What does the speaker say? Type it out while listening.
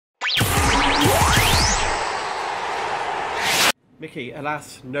Micky,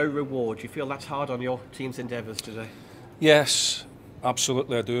 alas, no reward. Do you feel that's hard on your team's endeavours today? Yes,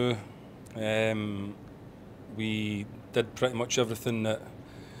 absolutely I do. We did pretty much everything that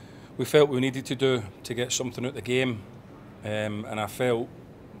we felt we needed to do to get something out of the game, and I felt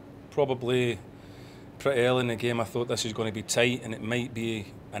probably pretty early in the game I thought this is going to be tight and it might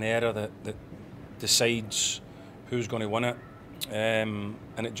be an error that decides who's going to win it, and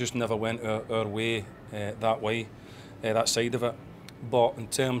it just never went our way that side of it. But in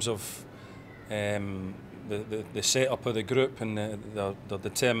terms of the setup of the group and the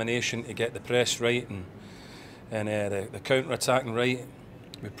determination to get the press right and the counter-attacking right,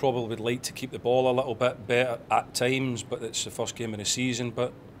 we probably would like to keep the ball a little bit better at times, but it's the first game of the season.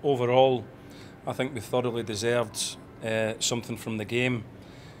 But overall, I think we thoroughly deserved something from the game.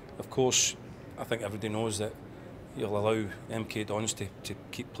 Of course, I think everybody knows that you'll allow MK Dons to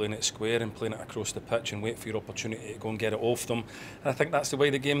keep playing it square and playing it across the pitch and wait for your opportunity to go and get it off them. And I think that's the way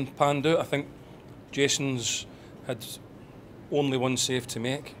the game panned out. I think Jason's had only one save to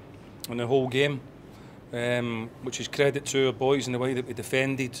make in the whole game, which is credit to our boys in the way that we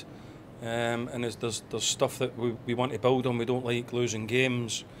defended. And there's stuff that we want to build on. We don't like losing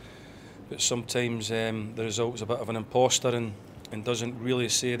games, but sometimes the result's a bit of an imposter and doesn't really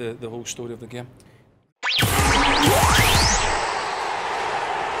say the whole story of the game.